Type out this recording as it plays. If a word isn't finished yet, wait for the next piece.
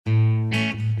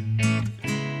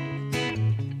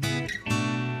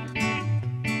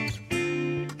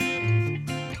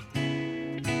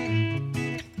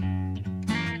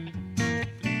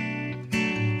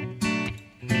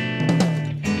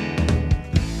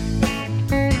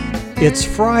It's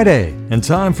Friday and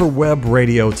time for Web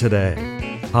Radio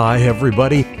Today. Hi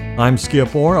everybody, I'm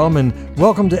Skip Oram and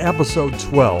welcome to episode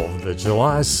 12, the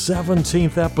July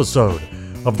 17th episode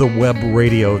of the Web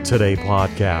Radio Today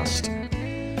podcast.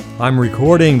 I'm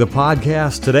recording the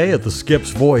podcast today at the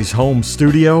Skip's Voice home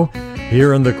studio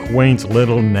here in the quaint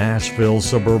little Nashville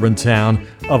suburban town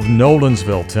of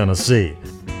Nolensville, Tennessee.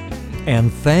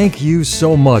 And thank you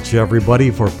so much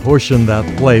everybody for pushing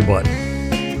that play button.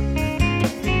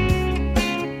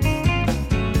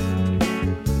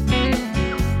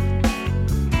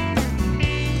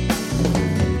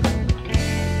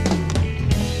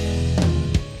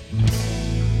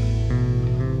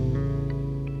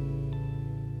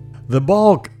 The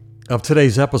bulk of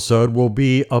today's episode will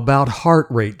be about heart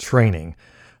rate training.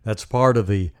 That's part of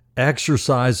the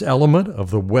exercise element of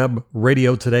the Web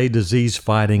Radio Today disease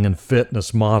fighting and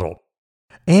fitness model.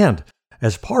 And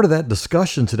as part of that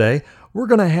discussion today, we're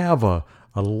going to have a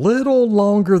little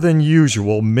longer than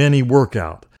usual mini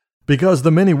workout, because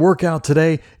the mini workout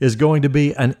today is going to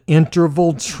be an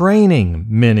interval training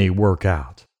mini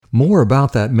workout. More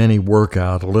about that mini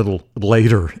workout a little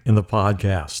later in the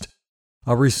podcast.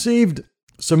 I received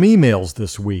some emails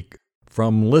this week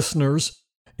from listeners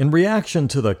in reaction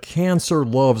to the Cancer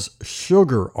Loves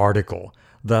Sugar article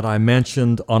that I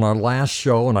mentioned on our last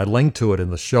show, and I linked to it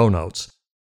in the show notes.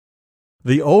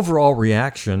 The overall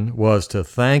reaction was to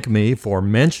thank me for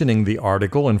mentioning the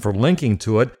article and for linking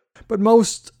to it, but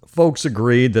most folks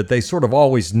agreed that they sort of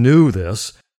always knew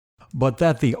this, but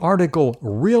that the article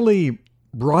really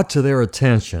brought to their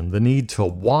attention the need to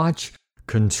watch,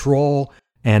 control,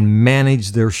 and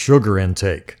manage their sugar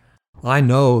intake. I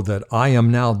know that I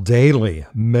am now daily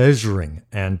measuring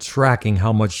and tracking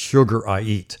how much sugar I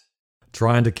eat,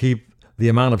 trying to keep the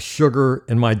amount of sugar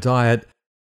in my diet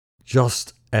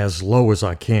just as low as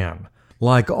I can.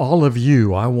 Like all of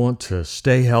you, I want to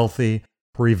stay healthy,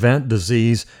 prevent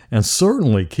disease, and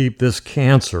certainly keep this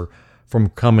cancer from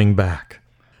coming back.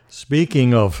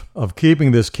 Speaking of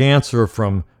keeping this cancer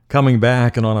from coming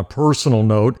back, and on a personal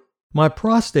note, my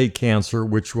prostate cancer,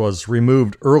 which was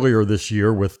removed earlier this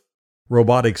year with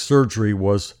robotic surgery,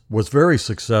 was very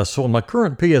successful, and my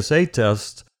current PSA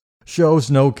test shows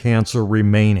no cancer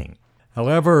remaining.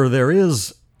 However, there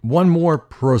is one more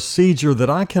procedure that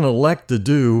I can elect to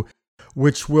do,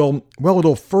 which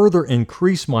it'll further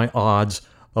increase my odds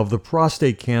of the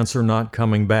prostate cancer not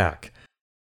coming back.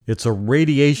 It's a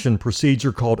radiation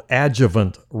procedure called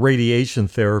adjuvant radiation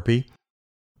therapy.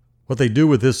 What they do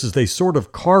with this is they sort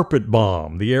of carpet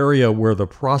bomb the area where the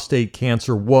prostate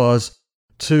cancer was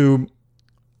to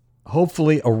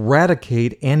hopefully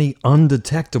eradicate any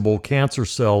undetectable cancer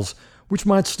cells which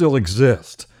might still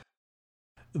exist.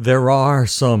 There are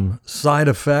some side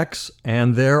effects,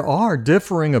 and there are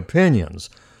differing opinions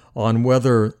on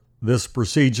whether this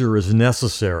procedure is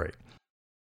necessary.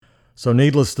 So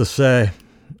needless to say,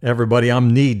 everybody,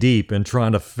 I'm knee-deep in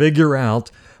trying to figure out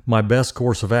my best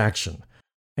course of action.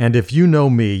 And if you know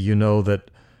me, you know that,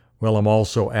 I'm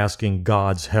also asking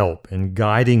God's help in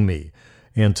guiding me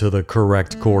into the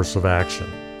correct course of action.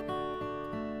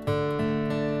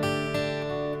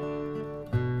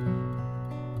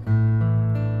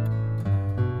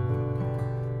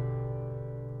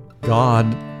 God,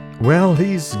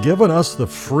 He's given us the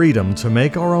freedom to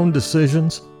make our own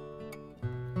decisions.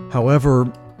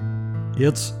 However,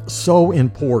 it's so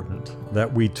important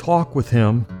that we talk with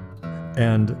Him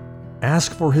and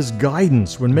ask for His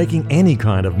guidance when making any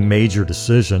kind of major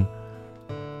decision.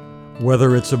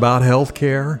 Whether it's about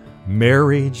healthcare,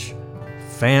 marriage,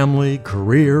 family,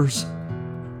 careers,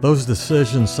 those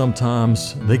decisions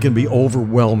sometimes they can be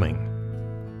overwhelming.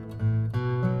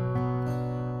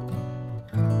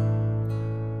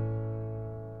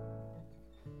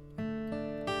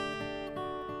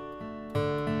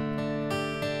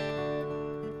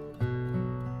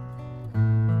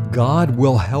 God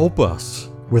will help us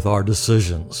with our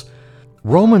decisions.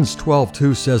 Romans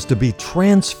 12:2 says to be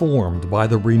transformed by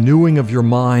the renewing of your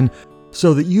mind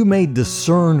so that you may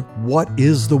discern what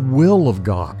is the will of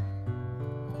God.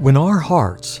 When our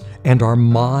hearts and our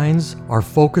minds are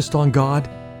focused on God,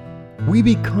 we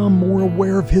become more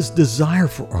aware of His desire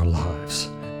for our lives.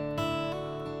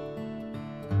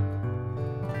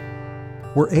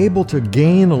 We're able to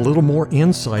gain a little more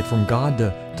insight from God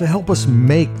to help us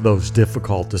make those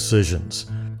difficult decisions.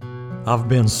 I've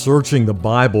been searching the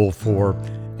Bible for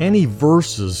any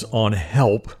verses on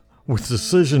help with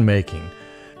decision making.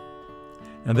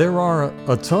 And there are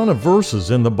a ton of verses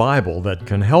in the Bible that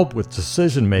can help with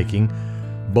decision making,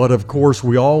 but of course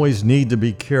we always need to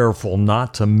be careful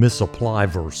not to misapply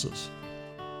verses.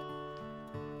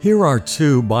 Here are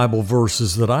two Bible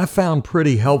verses that I found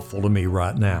pretty helpful to me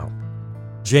right now.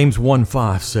 James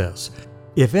 1:5 says,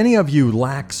 "If any of you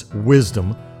lacks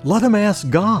wisdom, let him ask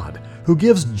God, who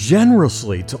gives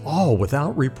generously to all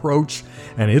without reproach,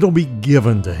 and it'll be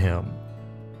given to him."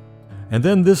 And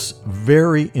then this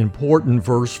very important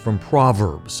verse from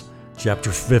Proverbs,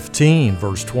 chapter 15,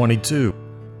 verse 22.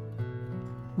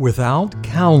 "Without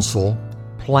counsel,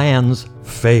 plans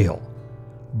fail,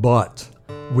 but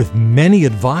with many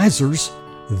advisors,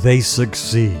 they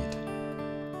succeed."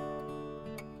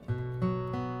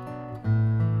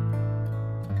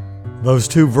 Those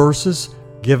two verses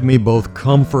give me both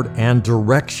comfort and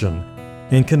direction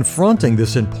in confronting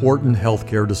this important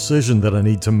healthcare decision that I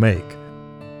need to make.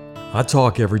 I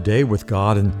talk every day with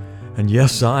God, and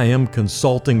yes, I am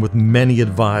consulting with many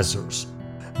advisors,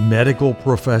 medical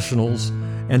professionals,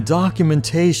 and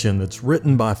documentation that's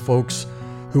written by folks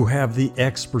who have the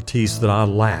expertise that I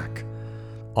lack.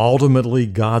 Ultimately,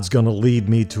 God's going to lead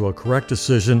me to a correct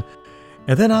decision,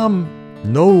 and then I'm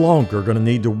no longer going to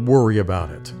need to worry about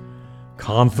it.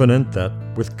 Confident that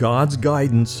with God's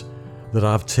guidance that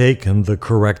I've taken the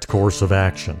correct course of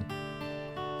action.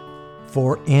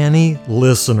 For any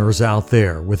listeners out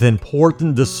there with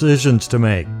important decisions to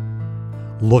make,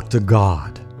 look to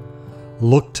God.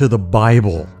 Look to the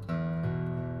Bible.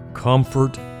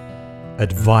 Comfort,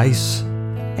 advice,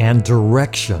 and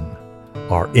direction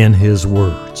are in His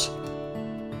words.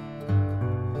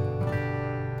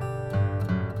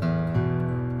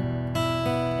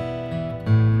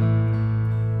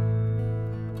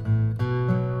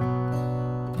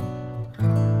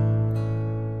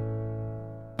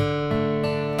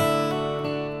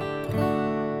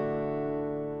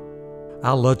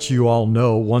 I'll let you all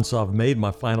know once I've made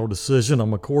my final decision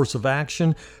on my course of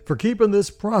action for keeping this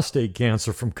prostate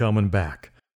cancer from coming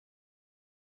back.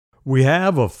 We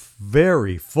have a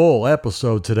very full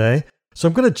episode today, so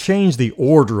I'm going to change the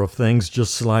order of things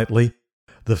just slightly.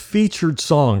 The featured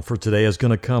song for today is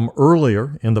going to come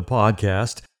earlier in the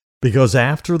podcast because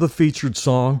after the featured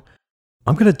song,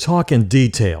 I'm going to talk in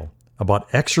detail about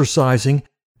exercising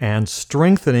and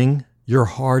strengthening your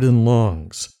heart and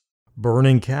lungs,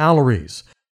 burning calories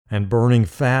and burning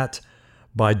fat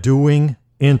by doing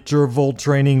interval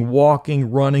training,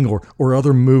 walking, running, or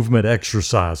other movement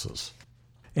exercises.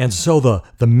 And so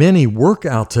the mini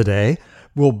workout today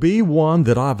will be one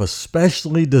that I've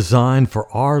especially designed for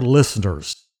our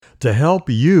listeners to help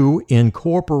you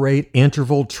incorporate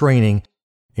interval training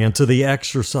into the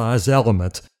exercise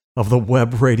element of the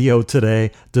Web Radio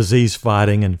Today disease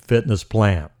fighting and fitness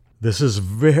plan. This is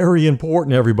very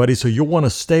important, everybody, so you'll want to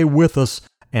stay with us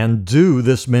and do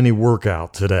this mini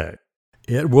workout today.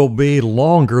 It will be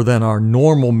longer than our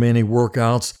normal mini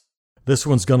workouts. This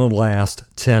one's going to last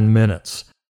 10 minutes.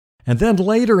 And then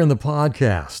later in the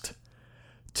podcast,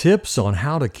 tips on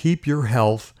how to keep your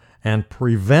health and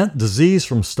prevent disease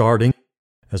from starting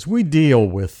as we deal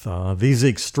with these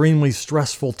extremely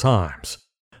stressful times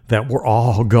that we're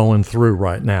all going through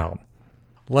right now.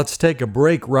 Let's take a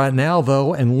break right now,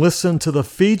 though, and listen to the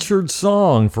featured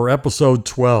song for episode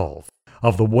 12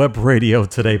 of the Web Radio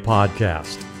Today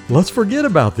podcast. Let's forget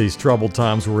about these troubled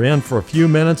times we're in for a few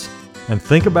minutes and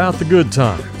think about the good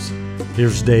times.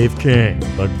 Here's Dave King,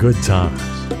 The Good Times.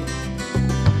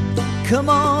 Come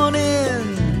on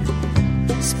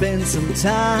in, spend some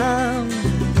time.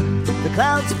 The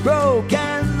clouds broke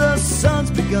and the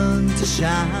sun's begun to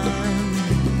shine.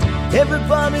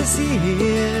 Everybody's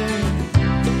here.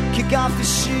 Kick off your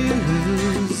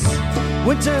shoes.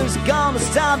 Winter's gone,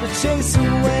 it's time to chase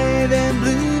away them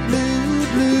blue blues.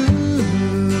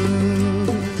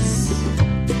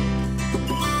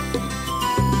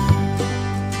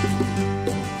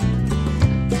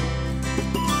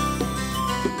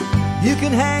 You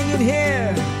can hang in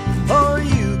here, or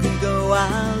you can go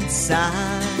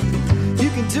outside. You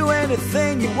can do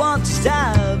anything you want, just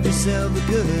have yourself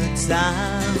a good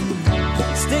time.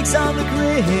 Steaks on the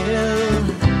grill,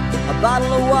 a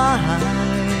bottle of wine,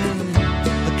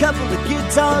 a couple of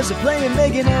guitars are playing,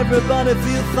 making everybody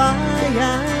feel fine.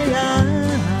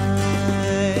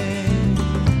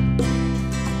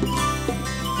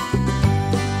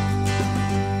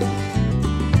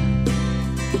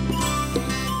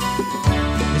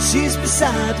 And she's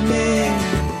beside me,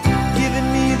 giving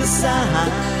me the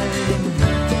sign.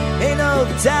 Ain't no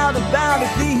doubt about it,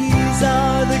 these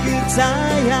are the good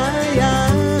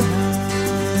times.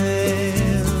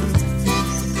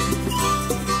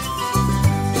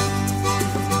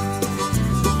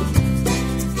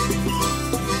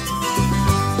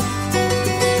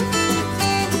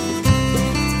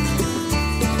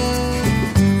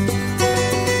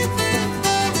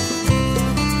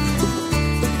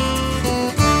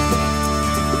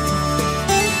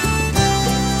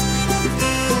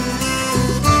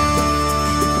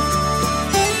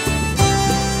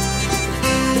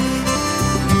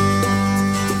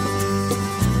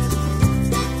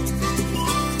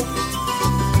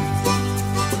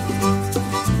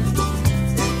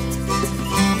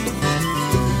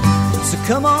 So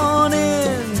come on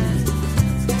in,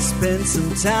 spend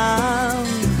some time.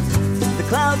 The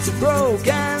clouds are broke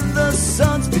and the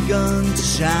sun's begun to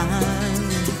shine.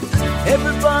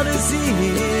 Everybody's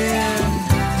here,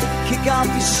 kick off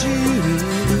your shoes.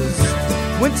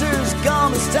 Winter's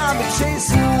gone, it's time to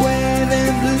chase away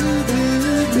them blues.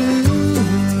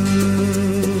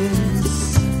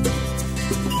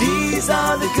 These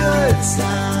are the good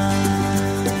times.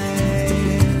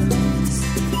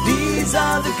 These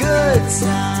are the good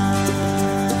times.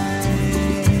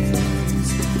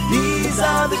 These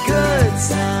are the good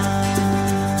times.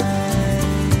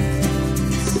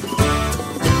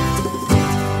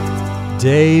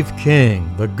 Dave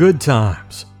King, The Good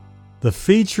Times, the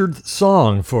featured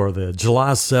song for the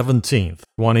July 17th,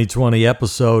 2020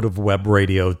 episode of Web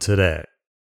Radio Today.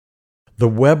 The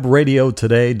Web Radio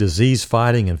Today disease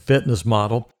fighting and fitness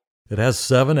model, it has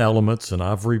 7 elements, and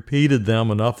I've repeated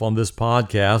them enough on this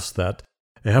podcast that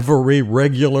every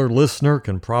regular listener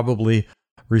can probably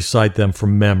recite them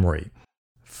from memory.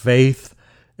 Faith,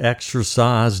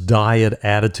 exercise, diet,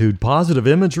 attitude, positive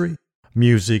imagery,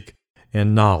 music,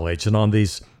 and knowledge. And on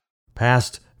these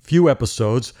past few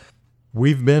episodes,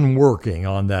 we've been working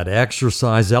on that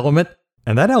exercise element.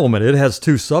 And that element, it has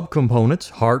 2 subcomponents,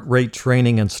 heart rate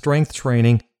training and strength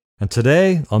training. And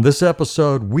today, on this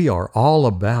episode, we are all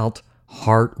about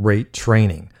heart rate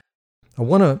training. I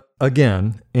want to,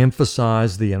 again,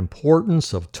 emphasize the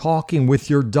importance of talking with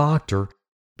your doctor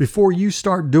before you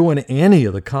start doing any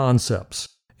of the concepts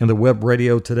in the Web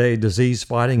Radio Today disease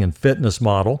fighting and fitness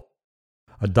model.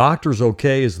 A doctor's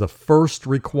okay is the first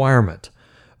requirement,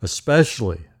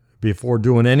 especially before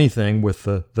doing anything with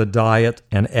the diet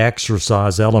and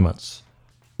exercise elements.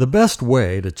 The best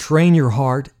way to train your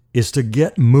heart is to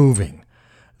get moving.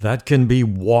 That can be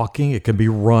walking, it can be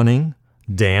running,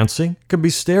 dancing, it can be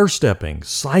stair-stepping,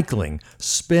 cycling,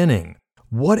 spinning,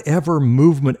 whatever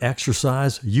movement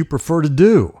exercise you prefer to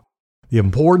do. The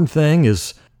important thing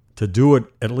is to do it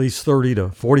at least 30 to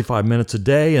 45 minutes a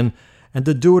day and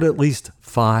to do it at least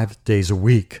 5 days a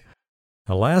week.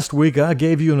 Now, last week I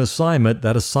gave you an assignment.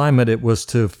 That assignment, it was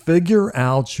to figure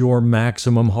out your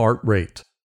maximum heart rate.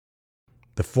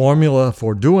 The formula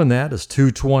for doing that is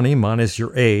 220 minus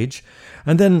your age.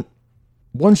 And then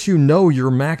once you know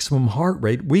your maximum heart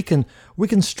rate, we can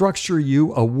structure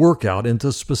you a workout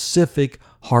into specific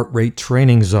heart rate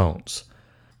training zones.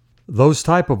 Those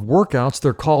type of workouts,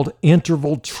 they're called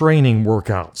interval training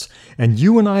workouts. And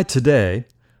you and I today,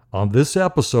 on this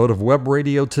episode of Web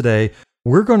Radio Today,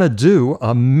 we're going to do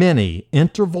a mini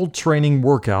interval training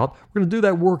workout. We're going to do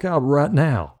that workout right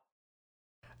now.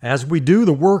 As we do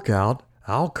the workout,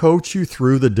 I'll coach you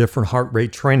through the different heart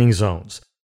rate training zones.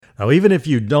 Now, even if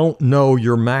you don't know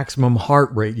your maximum heart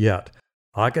rate yet,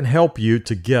 I can help you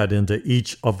to get into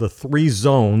each of the 3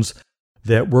 zones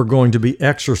that we're going to be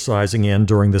exercising in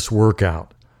during this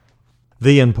workout.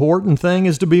 The important thing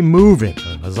is to be moving.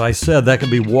 As I said, that can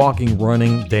be walking,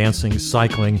 running, dancing,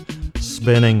 cycling,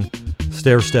 spinning,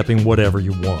 stair-stepping, whatever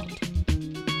you want.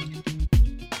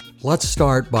 Let's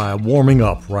start by warming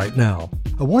up right now.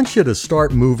 I want you to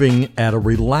start moving at a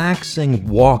relaxing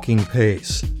walking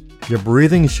pace. Your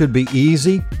breathing should be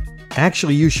easy.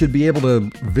 Actually, you should be able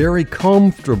to very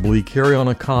comfortably carry on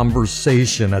a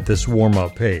conversation at this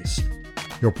warm-up pace.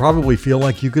 You'll probably feel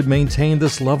like you could maintain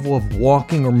this level of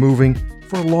walking or moving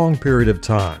for a long period of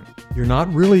time. You're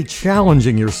not really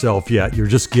challenging yourself yet, you're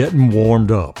just getting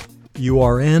warmed up. You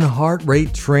are in heart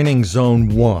rate training zone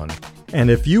 1. And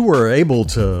if you were able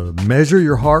to measure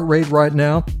your heart rate right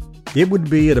now, it would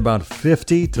be at about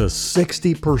 50 to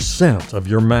 60% of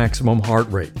your maximum heart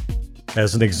rate.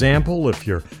 As an example, if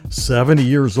you're 70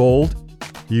 years old,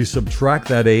 you subtract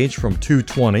that age from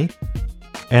 220,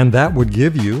 and that would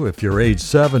give you, if you're age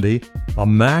 70, a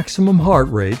maximum heart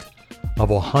rate of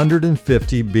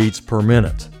 150 beats per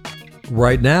minute.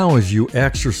 Right now, as you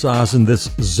exercise in this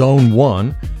zone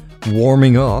 1,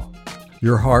 warming up,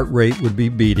 your heart rate would be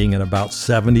beating at about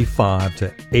 75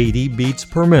 to 80 beats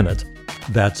per minute.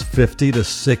 That's 50 to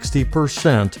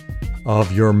 60%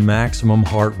 of your maximum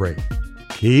heart rate.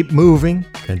 Keep moving,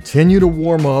 continue to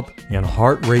warm up in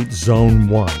heart rate zone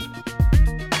 1.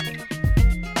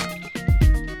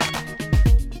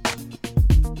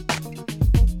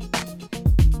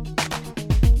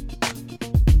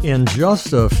 In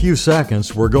just a few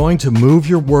seconds, we're going to move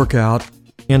your workout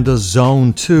into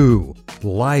zone 2,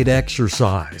 light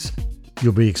exercise.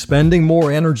 You'll be expending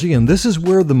more energy, and this is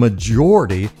where the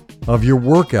majority of your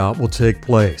workout will take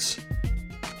place.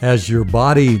 As your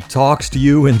body talks to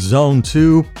you in zone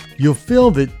 2, you'll feel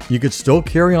that you could still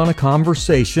carry on a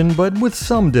conversation, but with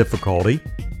some difficulty,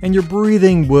 and your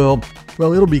breathing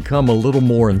it'll become a little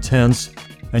more intense,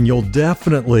 and you'll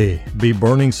definitely be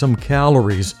burning some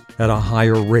calories at a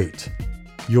higher rate.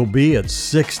 You'll be at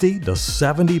 60 to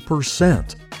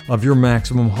 70% of your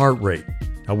maximum heart rate.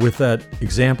 Now, with that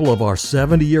example of our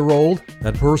 70-year-old,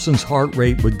 that person's heart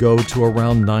rate would go to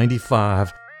around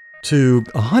 95 to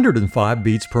 105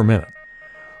 beats per minute.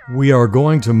 We are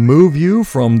going to move you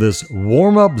from this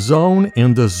warm-up zone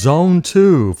into zone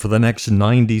 2 for the next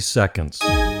 90 seconds.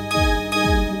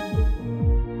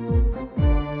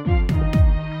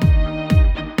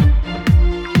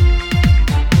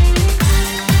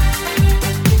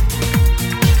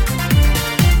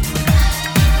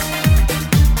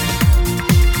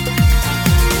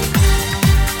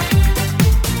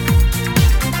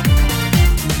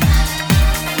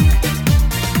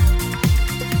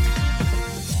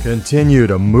 Continue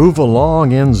to move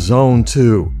along in zone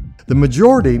 2. The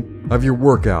majority of your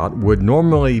workout would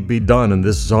normally be done in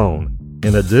this zone.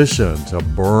 In addition to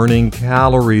burning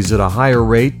calories at a higher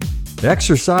rate,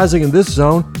 exercising in this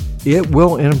zone, it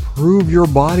will improve your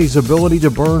body's ability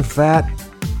to burn fat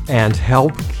and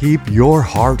help keep your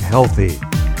heart healthy.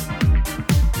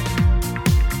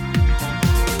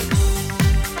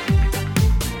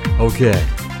 Okay.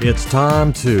 It's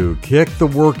time to kick the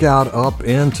workout up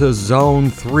into zone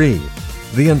 3,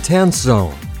 the intense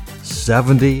zone,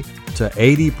 70 to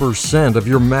 80% of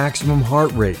your maximum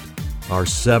heart rate. Our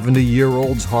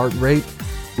 70-year-old's heart rate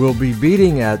will be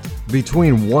beating at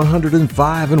between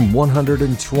 105 and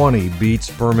 120 beats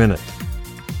per minute.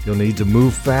 You'll need to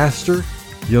move faster.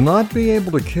 You'll not be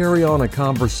able to carry on a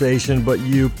conversation, but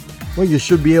you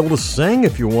should be able to sing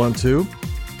if you want to.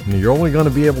 And you're only going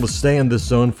to be able to stay in this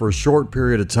zone for a short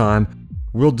period of time.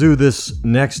 We'll do this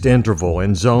next interval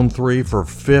in zone 3 for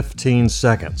 15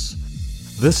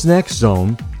 seconds. This next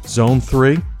zone, zone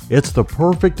 3, it's the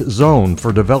perfect zone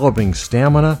for developing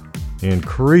stamina,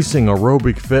 increasing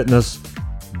aerobic fitness,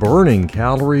 burning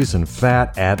calories and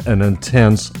fat at an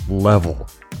intense level.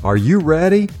 Are you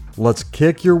ready? Let's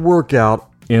kick your workout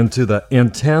into the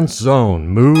intense zone.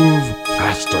 Move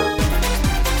faster.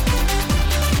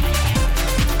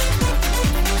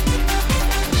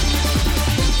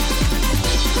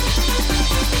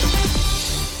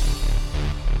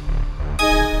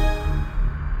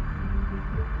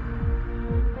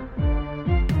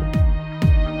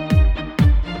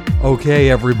 Okay,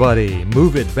 everybody,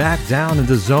 move it back down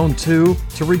into zone 2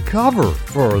 to recover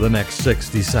for the next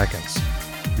 60 seconds.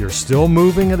 You're still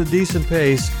moving at a decent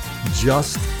pace,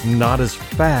 just not as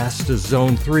fast as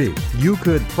zone 3. You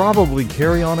could probably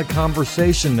carry on a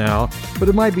conversation now, but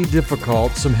it might be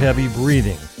difficult, some heavy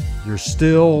breathing. You're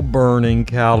still burning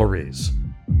calories.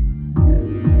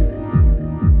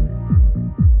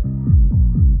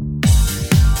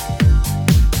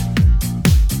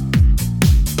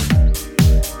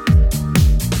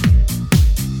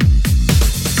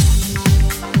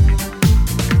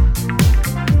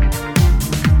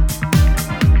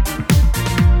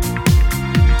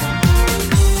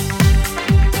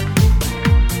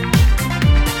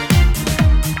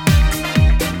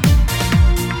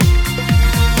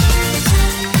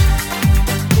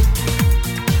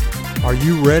 Are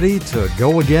you ready to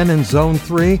go again in zone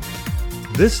 3?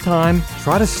 This time,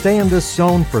 try to stay in this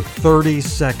zone for 30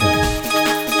 seconds.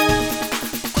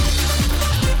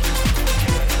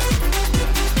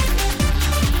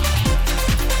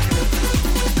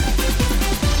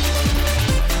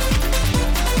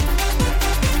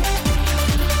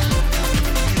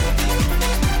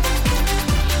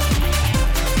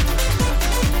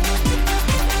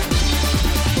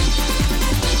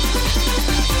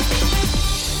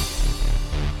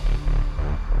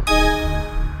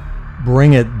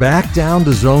 Bring it back down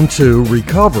to zone 2,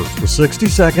 recover for 60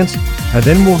 seconds, and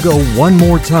then we'll go one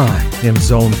more time in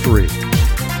zone 3.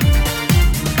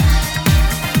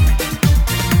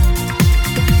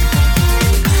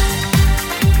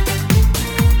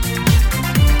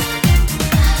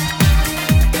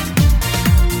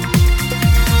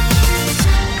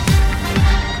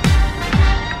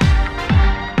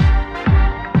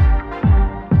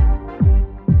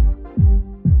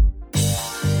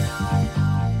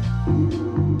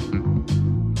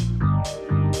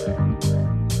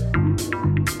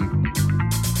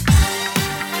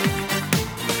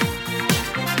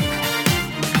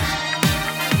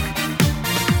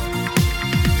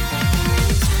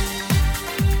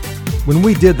 When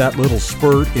we did that little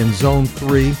spurt in zone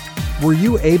 3, were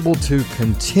you able to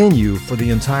continue for the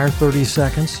entire 30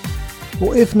 seconds?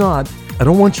 Well, if not, I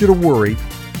don't want you to worry.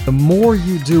 The more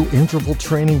you do interval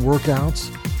training workouts,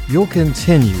 you'll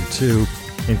continue to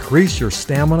increase your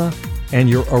stamina and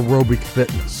your aerobic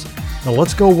fitness. Now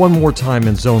let's go one more time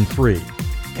in zone 3,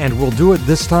 and we'll do it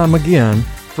this time again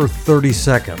for for 30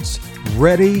 seconds.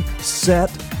 Ready,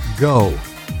 set, go.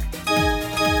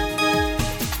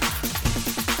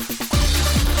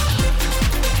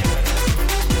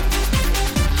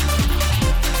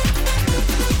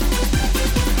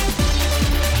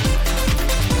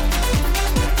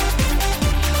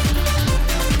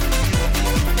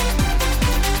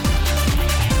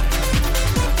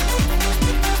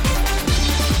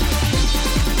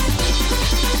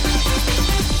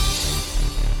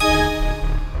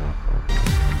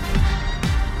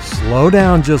 Slow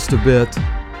down just a bit.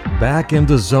 Back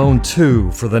into zone 2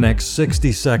 for the next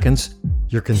 60 seconds.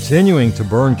 You're continuing to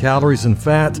burn calories and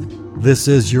fat. This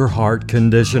is your heart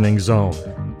conditioning zone.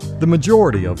 The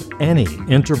majority of any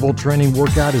interval training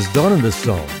workout is done in this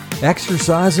zone,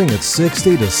 exercising at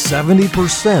 60 to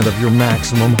 70% of your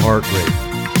maximum heart rate.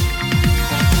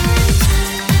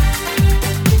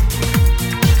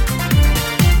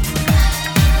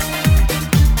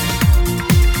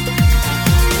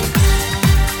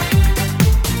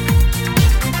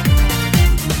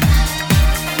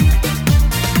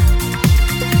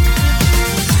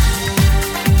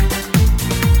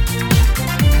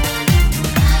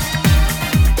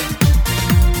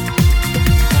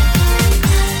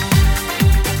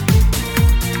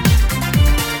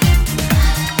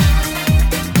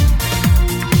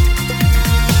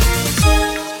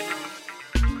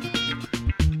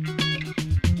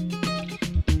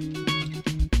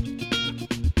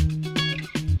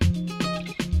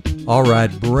 All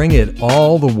right, bring it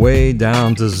all the way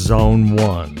down to zone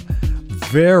 1.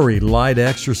 Very light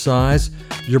exercise.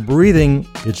 Your breathing,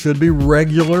 it should be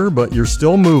regular, but you're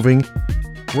still moving.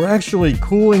 We're actually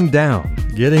cooling down,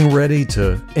 getting ready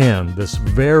to end this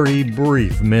very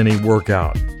brief mini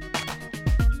workout.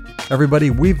 Everybody,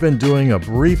 we've been doing a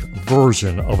brief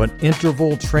version of an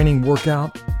interval training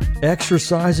workout,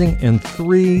 exercising in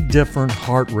 3 different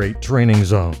heart rate training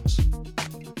zones.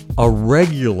 A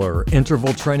regular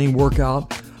interval training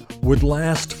workout would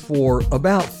last for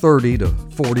about 30 to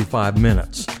 45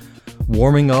 minutes,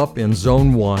 warming up in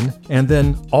zone 1 and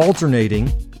then alternating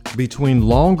between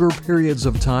longer periods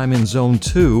of time in zone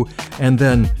 2 and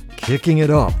then kicking it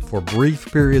up for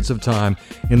brief periods of time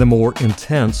in the more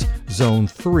intense zone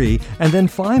 3, and then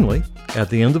finally, at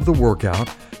the end of the workout,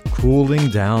 cooling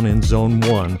down in zone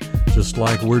 1, just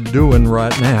like we're doing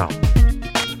right now.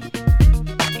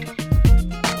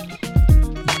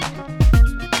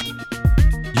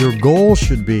 Your goal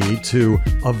should be to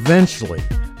eventually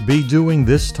be doing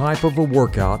this type of a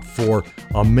workout for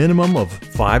a minimum of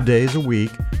 5 days a week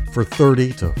for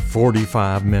 30 to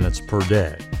 45 minutes per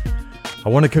day. I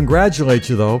want to congratulate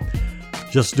you though.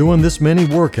 Just doing this mini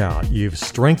workout, you've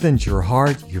strengthened your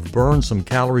heart, you've burned some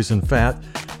calories and fat,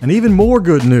 and even more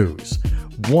good news.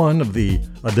 One of the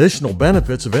additional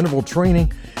benefits of interval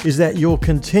training is that you'll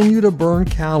continue to burn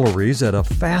calories at a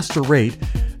faster rate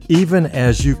even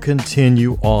as you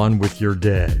continue on with your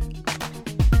day.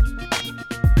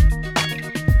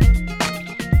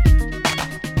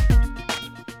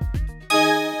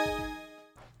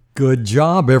 Good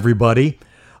job, everybody.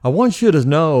 I want you to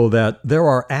know that there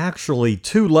are actually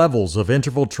 2 levels of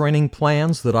interval training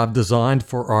plans that I've designed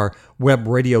for our Web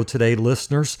Radio Today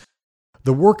listeners.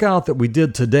 The workout that we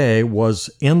did today was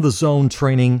in the zone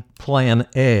training plan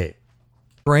A.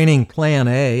 Training plan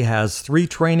A has 3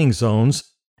 training zones,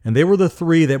 and they were the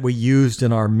 3 that we used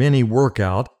in our mini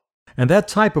workout. And that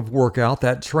type of workout,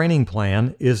 that training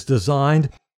plan, is designed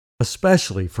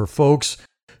especially for folks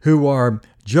who are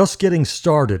just getting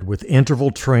started with interval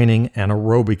training and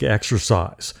aerobic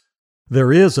exercise.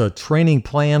 There is a training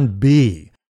plan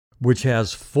B, which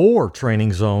has 4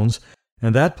 training zones,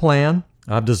 and that plan,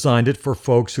 I've designed it for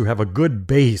folks who have a good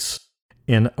base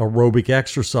in aerobic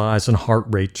exercise and heart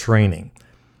rate training.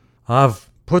 I've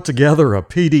put together a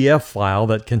PDF file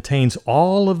that contains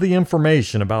all of the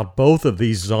information about both of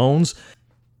these zones,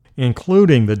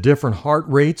 including the different heart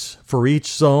rates for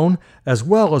each zone, as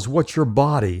well as what your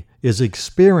body is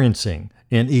experiencing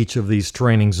in each of these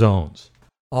training zones.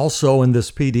 Also, in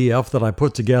this PDF that I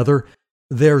put together,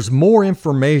 there's more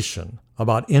information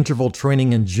about interval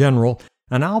training in general,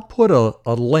 and I'll put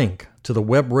a link to the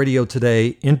Web Radio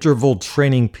Today Interval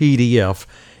Training PDF.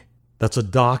 That's a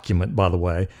document, by the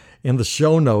way, in the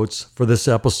show notes for this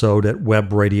episode at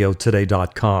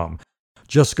webradiotoday.com.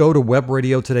 Just go to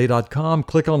webradiotoday.com,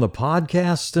 click on the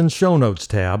Podcasts and Show Notes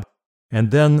tab,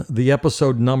 and then the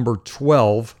episode number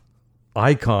 12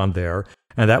 icon there,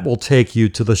 and that will take you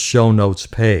to the show notes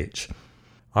page.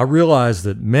 I realize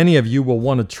that many of you will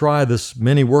want to try this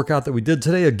mini workout that we did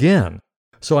today again,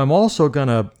 so I'm also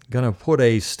gonna put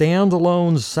a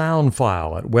standalone sound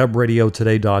file at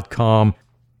webradiotoday.com.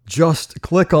 Just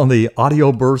click on the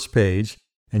audio burst page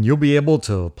and you'll be able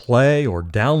to play or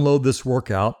download this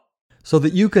workout so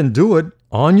that you can do it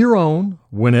on your own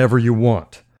whenever you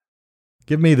want.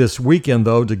 Give me this weekend,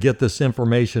 though, to get this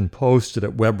information posted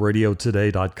at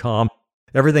webradiotoday.com.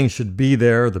 Everything should be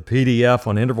there, the PDF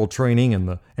on interval training and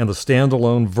the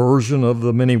standalone version of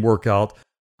the mini workout.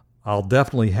 I'll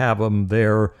definitely have them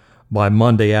there by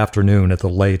Monday afternoon at the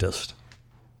latest.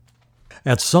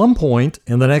 At some point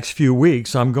in the next few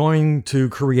weeks, I'm going to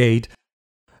create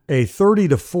a 30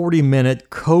 to 40 minute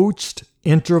coached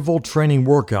interval training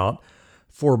workout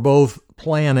for both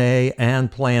Plan A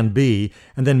and Plan B,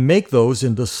 and then make those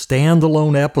into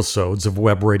standalone episodes of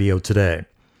Web Radio Today.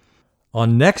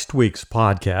 On next week's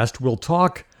podcast, we'll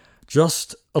talk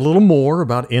just a little more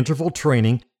about interval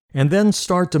training and then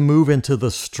start to move into the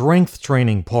strength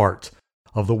training part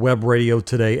of the Web Radio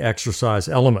Today exercise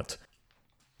element.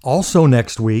 Also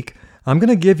next week, I'm going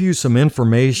to give you some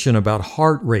information about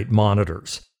heart rate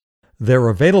monitors. They're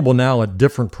available now at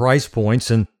different price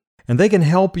points, and they can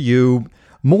help you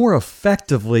more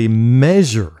effectively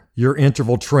measure your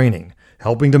interval training,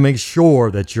 helping to make sure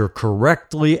that you're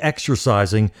correctly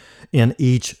exercising in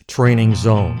each training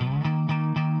zone.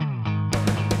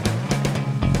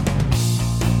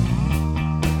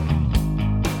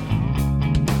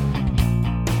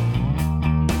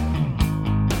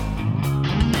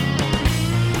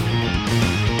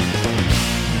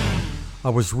 I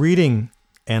was reading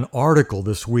an article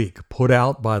this week put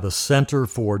out by the Center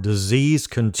for Disease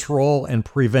Control and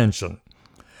Prevention.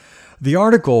 The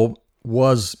article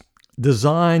was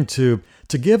designed to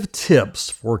give tips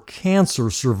for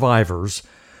cancer survivors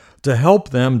to help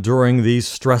them during these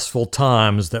stressful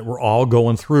times that we're all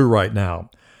going through right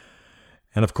now.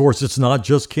 And of course, it's not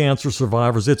just cancer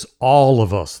survivors, it's all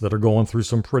of us that are going through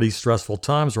some pretty stressful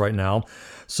times right now.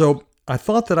 So I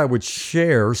thought that I would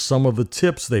share some of the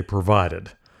tips they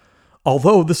provided.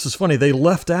 Although, this is funny, they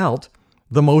left out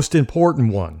the most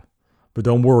important one. But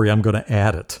don't worry, I'm going to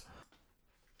add it.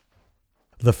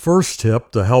 The first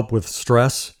tip to help with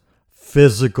stress: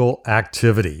 physical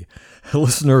activity.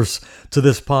 Listeners to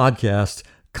this podcast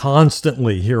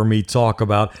constantly hear me talk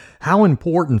about how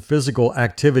important physical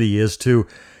activity is to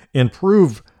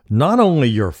improve not only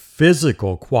your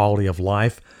physical quality of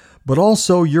life, but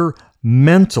also your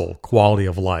mental quality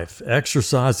of life.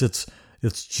 Exercise,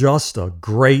 it's just a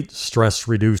great stress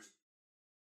reducer.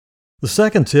 The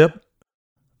second tip: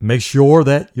 make sure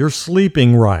that you're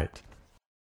sleeping right.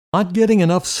 Not getting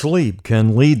enough sleep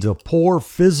can lead to poor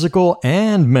physical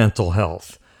and mental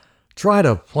health. Try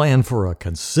to plan for a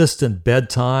consistent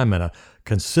bedtime and a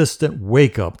consistent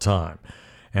wake-up time.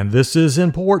 And this is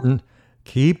important: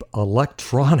 keep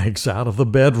electronics out of the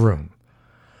bedroom.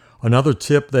 Another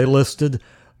tip they listed: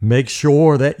 make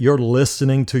sure that you're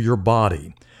listening to your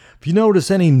body. If you notice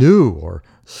any new or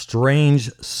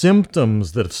strange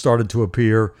symptoms that have started to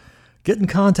appear, get in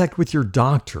contact with your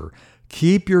doctor.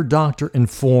 Keep your doctor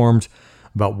informed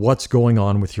about what's going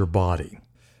on with your body.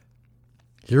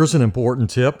 Here's an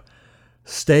important tip: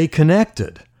 stay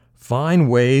connected. Find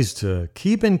ways to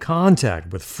keep in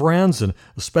contact with friends and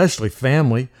especially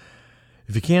family.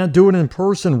 If you can't do it in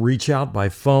person, reach out by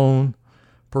phone.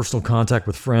 Personal contact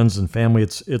with friends and family,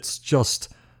 it's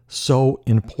just so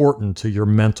important to your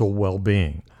mental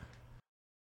well-being.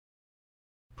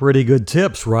 Pretty good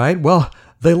tips, right? Well,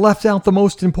 they left out the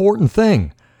most important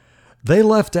thing. They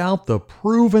left out the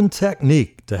proven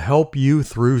technique to help you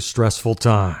through stressful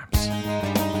times.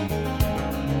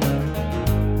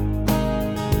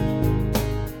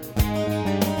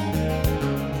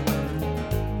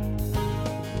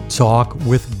 Talk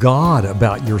with God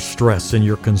about your stress and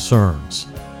your concerns.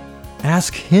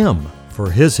 Ask Him for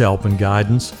His help and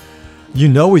guidance. You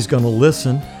know He's going to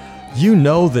listen. You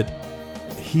know that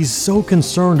He's so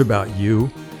concerned about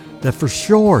you that for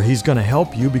sure He's going to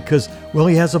help you because, well,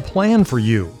 He has a plan for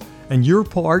you, and you're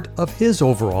part of His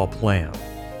overall plan.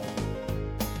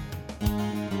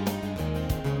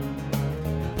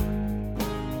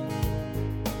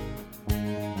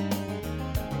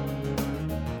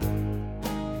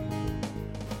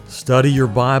 Study your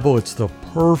Bible. It's the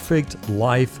perfect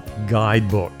life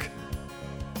guidebook.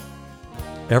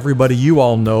 Everybody, you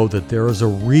all know that there is a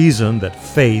reason that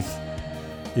faith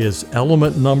is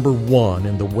element number one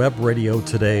in the Web Radio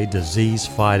Today disease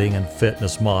fighting and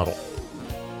fitness model.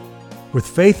 With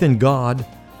faith in God,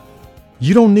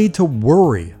 you don't need to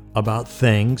worry about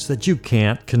things that you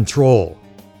can't control.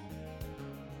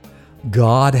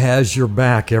 God has your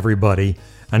back, everybody,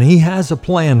 and He has a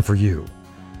plan for you.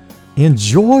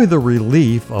 Enjoy the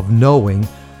relief of knowing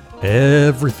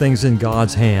everything's in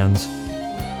God's hands,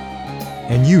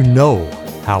 and you know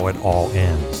how it all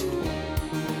ends.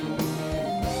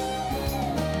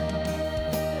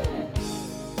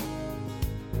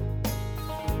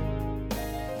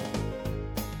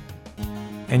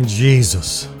 and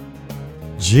Jesus.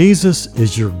 Jesus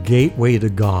is your gateway to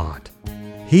God.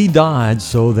 He died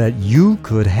so that you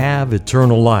could have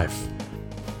eternal life.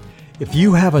 If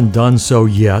you haven't done so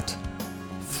yet,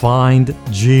 find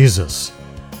Jesus,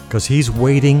 because He's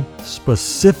waiting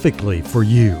specifically for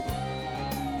you.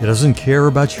 He doesn't care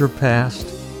about your past.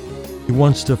 He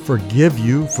wants to forgive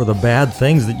you for the bad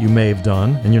things that you may have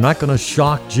done, and you're not going to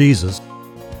shock Jesus.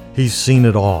 He's seen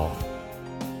it all.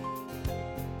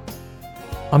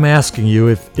 I'm asking you,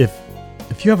 if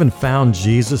you haven't found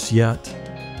Jesus yet,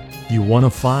 you want to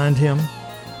find Him,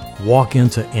 walk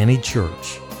into any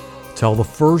church. Tell the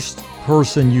first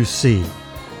person you see,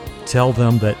 tell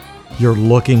them that you're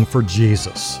looking for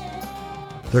Jesus.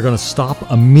 They're going to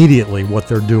stop immediately what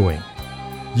they're doing.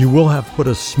 You will have put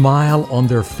a smile on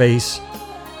their face,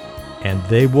 and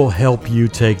they will help you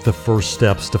take the first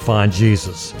steps to find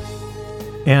Jesus.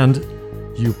 And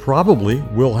you probably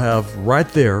will have right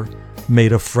there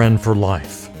made a friend for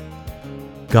life.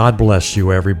 God bless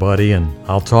you, everybody, and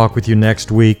I'll talk with you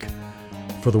next week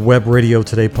for the Web Radio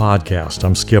Today podcast.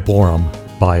 I'm Skip Oram.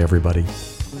 Bye, everybody.